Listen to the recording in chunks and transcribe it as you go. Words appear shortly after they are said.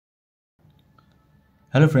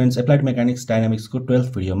Hello friends, applied mechanics dynamics को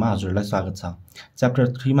 12th भिडियोमा हजुरलाई स्वागत छ। च्याप्टर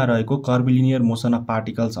 3 मा रहेको कर्भिलिनियर मोसन अफ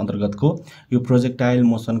पार्टिकल्स अन्तर्गतको यो प्रोजेक्टाइल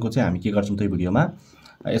मोसनको चाहिँ हामी के गर्छौं त भिडियोमा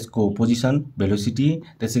यसको पोजिसन, भेलोसिटी,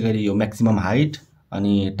 त्यसैगरी यो म्याक्सिमम हाइट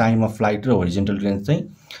अनि टाइम अफ फ्लाइट र होरिजोन्टल रेन्ज चाहिँ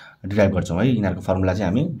डिराइभ गर्छौं है। यिनीहरुको फर्मुला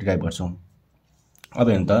चाहिँ हामी डिराइभ गर्छौं। अब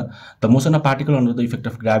हेर्नु त motion of particle under the effect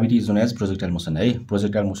of gravity is known as projectile motion है।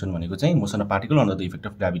 प्रोजेक्टाइल मोसन भनेको चाहिँ motion of particle under the effect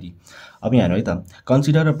of gravity. अब यहाँ हेर्नु है त,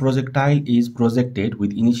 consider a projectile is projected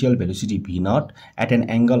with initial velocity v0 at an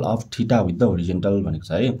angle of theta with the होरिजोन्टल भनेको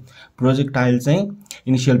छ है। प्रोजेक्टाइल चाहिँ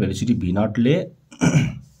इनिशियल भेलोसिटी v0 ले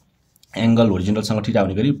एंगल होरिजोन्टलसँग थीटा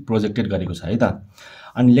हुने गरी प्रोजेक्टेड गरेको छ है त।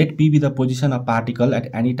 अनि late p be the position of particle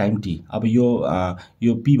at any time t। अब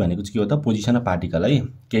यो p भनेको चाहिँ के हो त, पोजिसन अफ पार्टिकल है।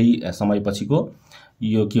 केही समयपछिको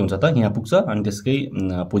यो के हुन्छ त, यहाँ पुग्छ अनि त्यसकै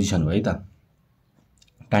पोजिसन हो है त,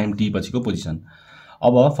 टाइम t पछिको पोजिसन।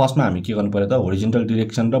 अब फर्स्टमा हामी के गर्नु पर्यो त, होरिजोन्टल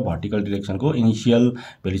डाइरेक्सन र भर्टिकल डाइरेक्सनको इनिशियल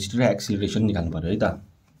भेलोसिटी र एक्सिलरेसन निकाल्नु पर्यो है त।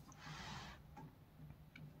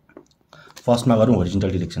 फर्स्टमा गरौँ होरिजोन्टल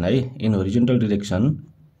डाइरेक्सन है। इन होरिजोन्टल डाइरेक्सन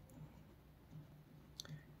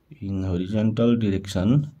हेर्नु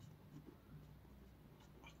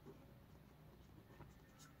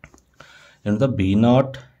त,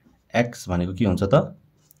 v0 x भनेको के हुन्छ त,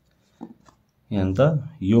 यहाँ त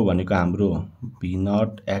यो भनेको हाम्रो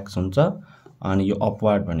v0 x हुन्छ अनि यो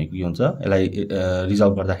अपवार्ड भनेको के हुन्छ, यसलाई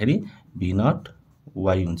रिजल्भ गर्दाखेरि v0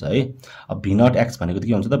 y हुन्छ है। अब v0 x भनेको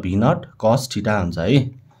के हुन्छ त, v0 cos थीटा हुन्छ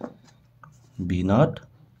है। v0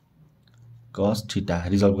 cos थीटा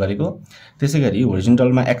रिजल्भ गरेको। त्यसैगरी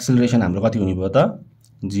होरिजोन्टलमा एक्सेलरेसन हाम्रो कति हुने भयो त,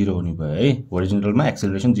 0 हुने भयो है। होरिजोन्टलमा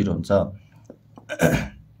एक्सेलरेसन 0 हुन्छ।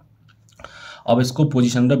 अब यसको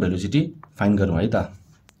पोजिसन र भेलोसिटी फाइन्ड गरौँ है त।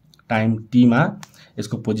 टाइम t मा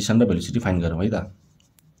यसको पोजिसन र भेलोसिटी फाइन्ड गरौँ है त।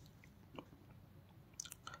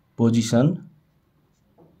 Position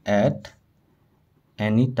at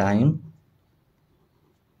any time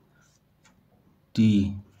t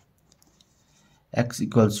x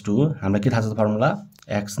equals two, हामीलाई के थाहा छ formula,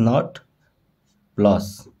 x0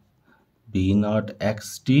 plus v0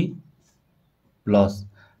 xt plus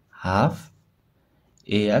half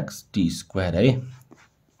ax t square है।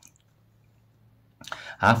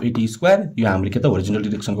 हाफ a t स्क्वायर यो हामीले के त होरिजोन्टल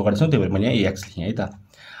डाइरेक्सनको गरेछौं, त्यही भएर मैले यहाँ ax लेखेँ है त।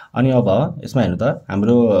 अनि अब यसमा हेर्नु त,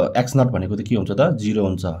 हाम्रो x0 भनेको त के हुन्छ त, 0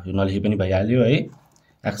 हुन्छ। यो नलेखे पनि भइहाल्यो है।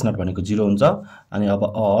 x0 भनेको 0 हुन्छ। अनि अब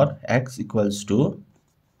और x इक्वल्स टू,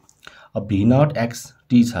 अब v0 x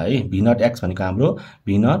t छ है। v0 x भनेको हाम्रो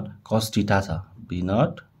v0 cos थीटा छ,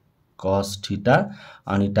 v0 cos थीटा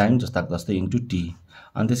अनि टाइम जस्ताको जस्तै इन्टु t।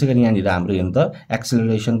 अनि त्यसैगरी यहाँनिर हाम्रो हेर्नु त,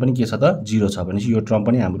 एक्सेलरेसन पनि के छ त, 0 छ भनेपछि यो टर्म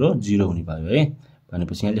पनि हाम्रो 0 हुने भयो है।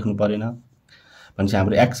 भनेपछि यहाँ लेख्नु परेन। भनेपछि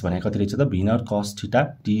हाम्रो x भनेको कति रहेछ त, v0 cos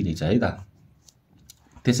थीटा t रहेछ है त।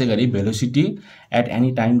 त्यसैगरी velocity at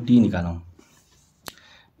any time t निकालौं।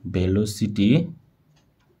 Velocity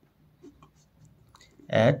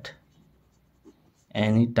at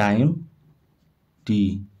any time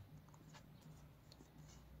t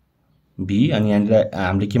v, अनि यहाँनिर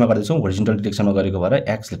हामीले केमा गर्दैछौँ, होरिजोन्टल डाइरेक्सनमा गरेको भएर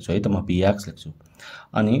x लेख्छु है त, म vx लेख्छु।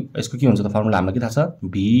 अनि यसको के हुन्छ त, फर्मुला हामीलाई के थाहा छ,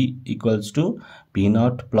 v equals two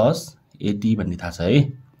v0 plus at भन्ने थाहा छ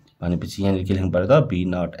है। भनेपछि यहाँनिर के लेख्नु पर्यो त,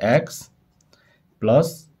 v0 x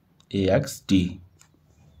प्लस axt।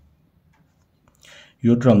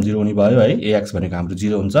 यो टर्म 0 हुने भयो है। ax भनेको हाम्रो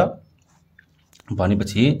 0 हुन्छ।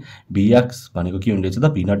 भनेपछि vx भनेको के हुने रहेछ त,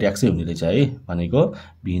 v0 x हुने रहेछ है। भनेको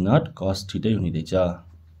v0 cos थीटा हुने रहेछ।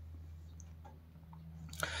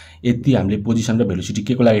 यति हामीले पोजिसन र भेलोसिटी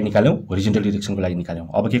के को लागि निकाल्यौं, होरिजोन्टल डाइरेक्सनको लागि निकाल्यौं।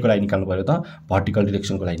 अब के को लागि निकाल्नु पर्यो त, भर्टिकल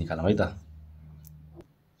डाइरेक्सनको लागि निकालौं है त।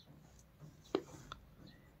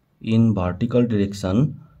 इन भर्टिकल डाइरेक्सन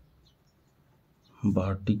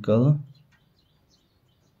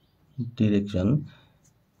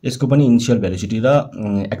यसको पनि इनिशियल भेलोसिटी र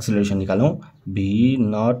एक्सेलरेसन निकालौं।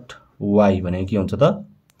 v0 y भनेको के हुन्छ त,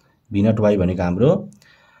 v0 y भनेको हाम्रो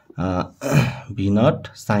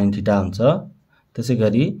v0 sin थीटा हुन्छ।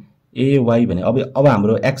 त्यसैगरी ay भने अब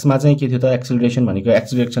हाम्रो x मा चाहिँ के थियो त, एक्सेलरेसन भनेको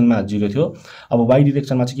x डाइरेक्सनमा 0 थियो। अब y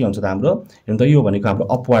डाइरेक्सनमा चाहिँ के हुन्छ त, हाम्रो हेर्नु त, यो भनेको हाम्रो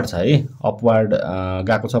अपवार्ड छ है। अपवार्ड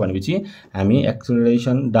गएको छ भनेपछि हामी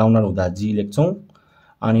एक्सेलरेसन डाउनर हुँदा g लेख्छौं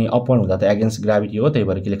अनि अपवार्ड हुँदा त एगेन्स्ट ग्राभिटी हो, त्यही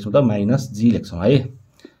भएर के लेख्छौं त, माइनस g लेख्छौं है।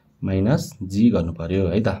 माइनस g गर्नु पर्यो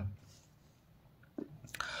है त।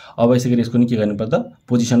 अब यसैगरी यसको नि के गर्नु पर्यो त,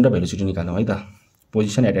 पोजिसन र भेलोसिटी निकाल्नु है त।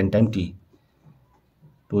 Position at any time t,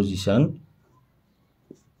 position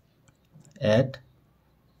at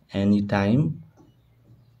any time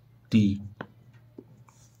t,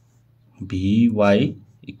 vy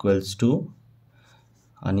equals two,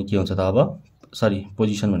 अनि के हुन्छ त, अब सरी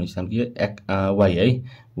पोजिसन भनेपछि हामी के y है,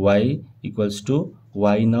 y equals two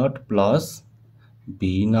y0 plus b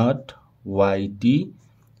not yt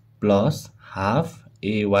plus half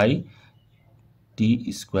ayt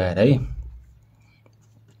square है।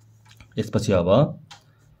 यसपछि अब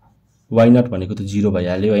y नट भनेको त 0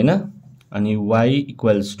 भइहाल्यो हैन, अनि y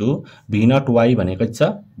equals to v not y भनेको छ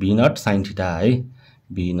v नट sin थीटा है,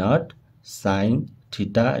 v not sin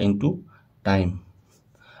theta into time,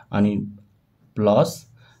 अनि प्लस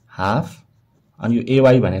हाफ, अनि यो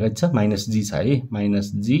ay भनेको छ माइनस g छ है,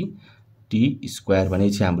 माइनस g t स्क्वायर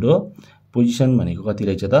भनेपछि हाम्रो पोजिसन भनेको कति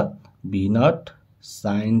रहेछ त v not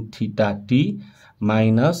sin theta t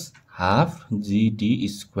minus half gt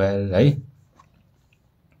square है।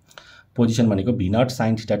 पोजिसन भनेको v not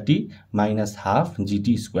sin theta t minus half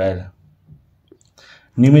gt square.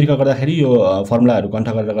 Numerical गर्दाखेरि यो फर्मुलाहरु कन्ठ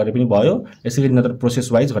गरेर गरे पनि भयो, यसैगरी नत्र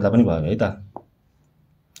प्रोसेस वाइज गर्दा पनि भयो है त।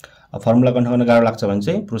 अब फर्मुला कन्ठ गर्न गाह्रो लाग्छ भने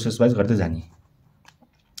चाहिँ प्रोसेस वाइज गर्दै जाने।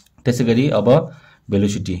 त्यसैगरी अब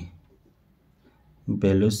velocity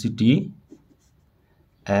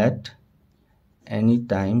at any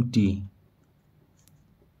time t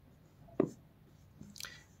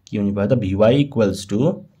के हुने भयो त vy equals to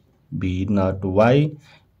v not y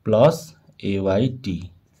plus ayt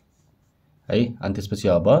है। अनि त्यसपछि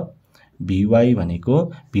अब vy भनेको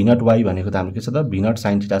v नट y भनेको त हाम्रो के छ त v नट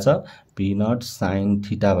sin थीटा छ, v नट sin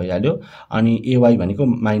थीटा भइहाल्यो, अनि ay भनेको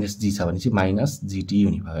माइनस g छ भने चाहिँ माइनस gt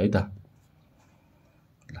हुने भयो है त।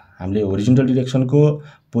 हामीले होरिजोन्टल डाइरेक्सनको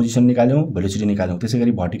पोजिसन निकाल्यौं, भेलोसिटी निकाल्यौं,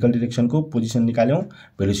 त्यसैगरी भर्टिकल डाइरेक्सनको पोजिसन निकाल्यौं,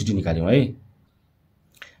 भेलोसिटी निकाल्यौं है।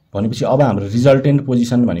 भनेपछि अब हाम्रो रिजल्टेन्ट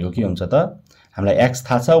पोजिसन भनेको के हुन्छ त, हामीलाई x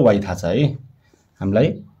थाहा छ, y थाहा छ है। हामीलाई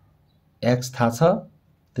x थाहा छ,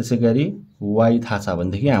 त्यसैगरी y थाहा छ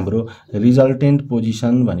भनेदेखि हाम्रो रिजल्टेन्ट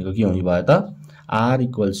पोजिसन भनेको के हुने भयो त r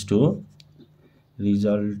equals to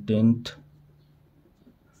resultant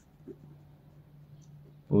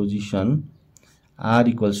position r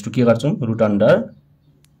equals to के गर्छौं root under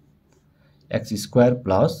x square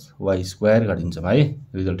plus y square गरिदिन्छौं है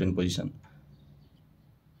रिजल्टेन्ट पोजिसन।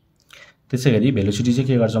 त्यसैगरी भेलोसिटी चाहिँ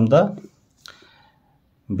के गर्छौं त,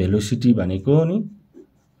 भेलोसिटी भनेको नि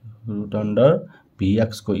रुट अन्डर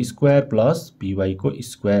vx को स्क्वायर प्लस vy को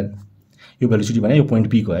स्क्वायर। यो भेलोसिटी भने यो पोइन्ट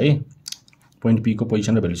p को है, पोइन्ट p को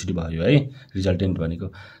पोजिसन र भेलोसिटी भयो है रिजल्टेन्ट भनेको।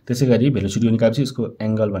 त्यसैगरी भेलोसिटी निकालेपछि यसको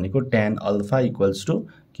एंगल भनेको tan अल्फा इक्वल्स टु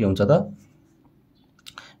के हुन्छ त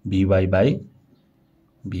vy बाइ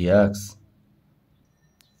vx।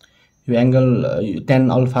 यो एंगल tan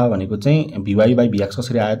अल्फा भनेको चाहिँ vy बाइ vx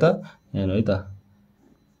कसरी आयो त, हेर्नु है त,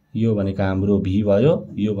 यो भनेको हाम्रो v भयो,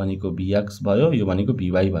 यो भनेको vx भयो, यो भनेको vy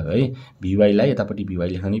भयो है। vy लाई यतापट्टि vy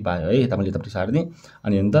लेख्न नि पायो है, यता मैले यतापट्टि सार्दिए।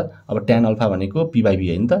 अनि हेर्नु त अब tan अल्फा भनेको p बाइ v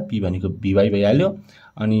हैन त, p भनेको vy भइहाल्यो,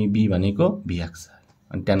 अनि v भनेको vx,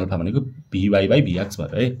 अनि tan अल्फा भनेको vy बाइ vx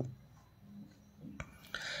भयो है।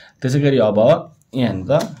 त्यसैगरी अब यहाँ हेर्नु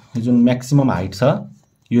त यो जुन म्याक्सिमम हाइट छ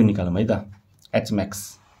यो निकालौं है त, h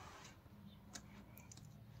max।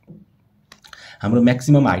 हाम्रो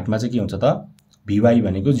म्याक्सिमम हाइटमा चाहिँ के हुन्छ त vy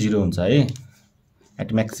भनेको 0 हुन्छ है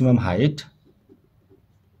एट म्याक्सिमम हाइट।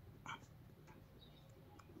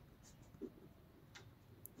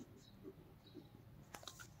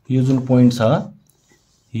 यो जुन पोइन्ट छ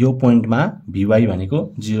यो पोइन्टमा vy भनेको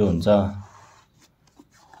 0 हुन्छ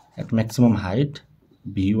at maximum height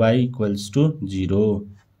vy equals to 0,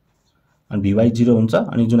 अनि vy 0 हुन्छ,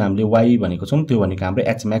 अनि जुन हामीले y भनेको छौं त्यो भनेको हाम्रो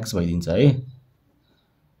h max भइदिन्छ है।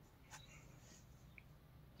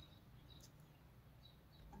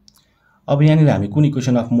 अब यहाँ हामी कुन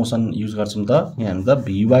इक्वेसन अफ मोसन युज गर्छौं त, यहाँ हेर्नु त v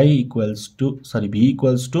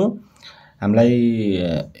इक्वल्स टु हामीलाई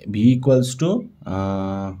v इक्वल्स टु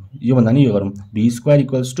यो भन्दा नि यो गरौँ v square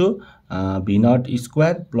equals to v not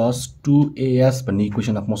square plus 2as भन्ने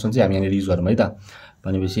इक्वेसन अफ मोसन चाहिँ हामी यहाँ युज गरौँ है त।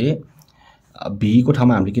 भनेपछि v को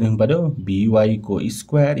ठाउँमा हामीले के लेख्नु पर्यो vy को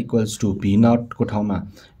square equals to v not को ठाउँमा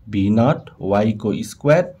v नट y को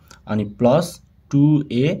स्क्वायर अनि प्लस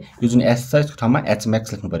 2a, यो जुन s छ यसको ठाउँमा h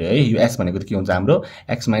max लेख्नु पर्यो है। यो s भनेको त के हुन्छ हाम्रो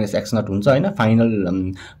x माइनस x नट हुन्छ हैन,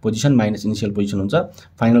 final position minus initial position हुन्छ।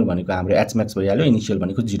 फाइनल भनेको हाम्रो h max भइहाल्यो, इनिशियल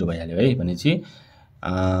भनेको 0 भइहाल्यो है। भनेपछि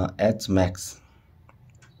h max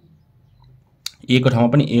a को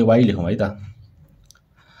ठाउँमा पनि ay लेखौं है त।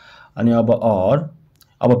 अनि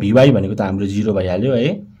अब vy भनेको त हाम्रो 0 भइहाल्यो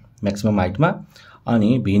है म्याक्सिमम हाइटमा,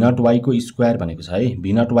 अनि v नट y को स्क्वायर भनेको छ है।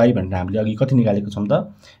 v नट y भनेर हामीले अघि कति निकालेको छौं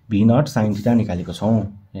त v नट sin थीटा निकालेको छौं,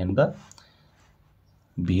 हेर्नु त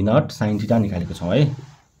v नट sin थीटा निकालेको छौं है।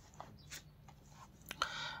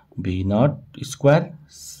 v not square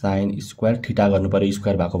sin square theta गर्नु पर्यो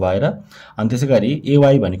स्क्वायर भएको भएर, अनि त्यसैगरी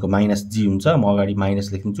ay भनेको माइनस g हुन्छ, म अगाडि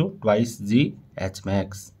minus लेखिन्छु twice g h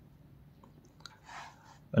max।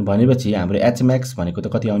 भनेपछि हाम्रो h max भनेको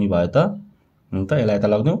त कति आउने भयो त त यसलाई यता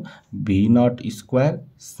लग्दिउँ भी not square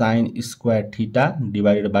sine square theta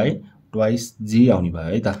divided by twice जी आउने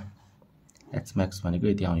भयो है त एक्स म्याक्स भनेको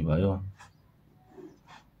यति आउने भयो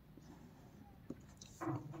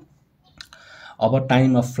अब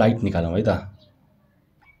टाइम अफ फ्लाइट निकालौँ है त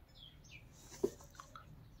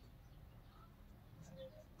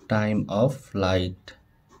टाइम अफ फ्लाइट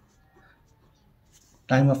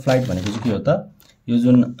भनेको चाहिँ के हो त यो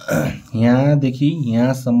जुन यहाँदेखि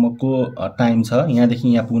यहाँसम्मको टाइम छ यहाँदेखि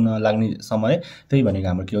यहाँ पुग्न लाग्ने समय त्यही भनेको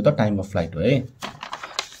हाम्रो के हो त टाइम अफ फ्लाइट हो है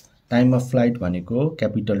टाइम अफ फ्लाइट भनेको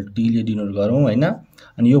क्यापिटल टी ले डिनोट गरौँ हैन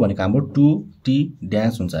अनि यो भनेको हाम्रो 2t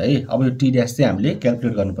ड्याश हुन्छ है अब यो t ड्याश चाहिँ हामीले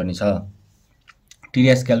क्याल्कुलेट गर्नुपर्ने छ t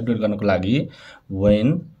ड्याश क्याल्कुलेट गर्नको लागि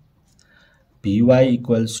when vy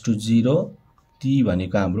equals to 0 t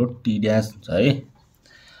भनेको हाम्रो t ड्याश हुन्छ है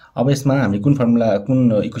अब यसमा हामीले कुन फर्मुला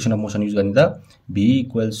कुन इक्वेसन अफ मोसन युज गर्ने त v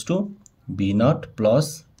equals to v naught plus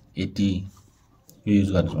at यो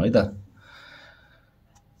युज गर्छौं है त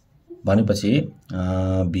भनेपछि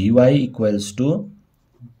vy equals to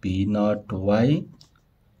v naught y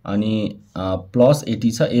अनि प्लस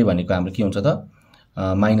at छ a भनेको हाम्रो के हुन्छ त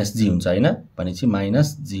माइनस g हुन्छ हैन भनेपछि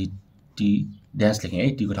माइनस gt ड्याश लेख्यौं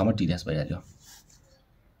है t को ठाउँमा t ड्याश भइहाल्यो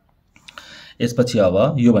यसपछि अब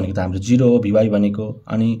यो भनेको त हाम्रो 0 हो vy भनेको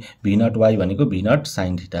अनि v naught y भनेको v naught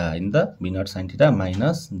sin थीटा हैन त v naught sin theta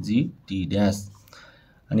minus gt dash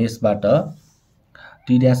अनि यसबाट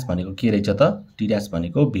t ड्याश भनेको के रहेछ त t ड्याश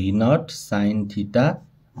भनेको v naught sin theta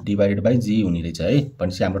divided by g हुने रहेछ है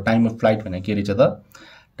भनेपछि हाम्रो टाइम अफ फ्लाइट भनेको के रहेछ त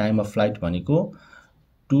टाइम अफ फ्लाइट भनेको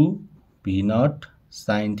 2 v naught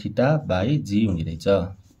sin theta by g हुने रहेछ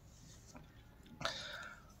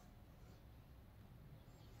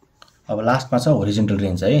अब लास्टमा छ होरिजोन्टल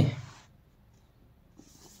रेन्ज है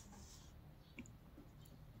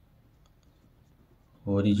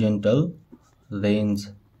होरिजोन्टल रेन्ज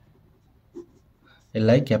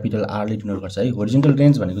यसलाई क्यापिटल आर ले डिनोट गर्छ है होरिजोन्टल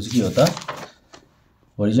रेन्ज भनेको चाहिँ के हो त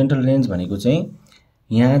होरिजोन्टल रेन्ज भनेको चाहिँ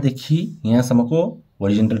यहाँदेखि यहाँसम्मको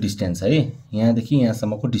होरिजोन्टल डिस्टेन्स है यहाँदेखि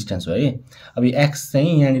यहाँसम्मको डिस्टेन्स हो है अब यो x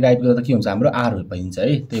चाहिँ यहाँनिर आइपुग्दा त के हुन्छ हाम्रो r भइन्छ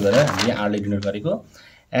है त्यही भएर हामीले r ले डिनोट गरेको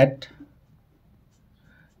at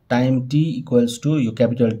time t equals to यो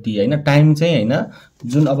क्यापिटल t हैन टाइम चाहिँ हैन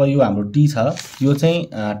जुन अब यो हाम्रो t छ यो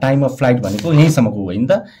चाहिँ टाइम अफ फ्लाइट भनेको यहीँसम्मको हो हैन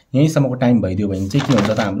त यहीँसम्मको टाइम भइदियो भने चाहिँ के हुन्छ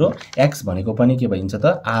त हाम्रो x भनेको पनि के भइन्छ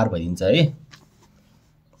त r भइन्छ है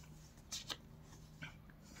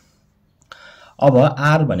अब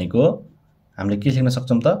r भनेको हामीले के लेख्न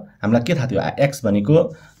सक्छौं त हामीलाई के थाहा थियो x भनेको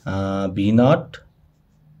v naught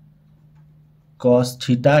cos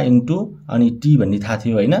theta into अनि t भन्ने थाहा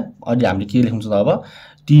थियो हैन अहिले हामीले के लेख्छौं त अब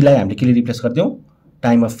t लाई हामीले के ले replace गर्दियौ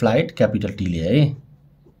time of flight capital t ले है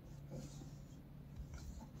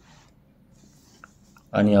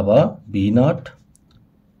अनि अब v naught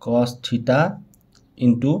cos theta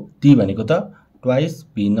into t भनेको त twice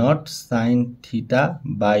v naught sin theta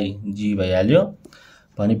by g भइहाल्यो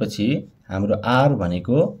भनेपछि हाम्रो r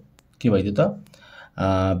भनेको के भइदियो त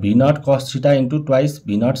v naught cos theta into twice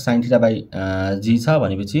v naught sin theta by g छ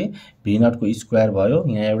भनेपछि v naught को स्क्वायर भयो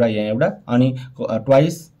यहाँ एउटा अनि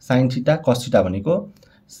twice sin theta cos theta भनेको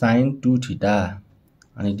sin 2 थीटा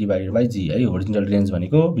अनि डिवाइडेड बाइ g है होरिजोन्टल रेन्ज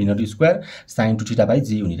भनेको v naught square sin 2 theta by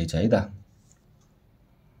g हुने रहेछ है त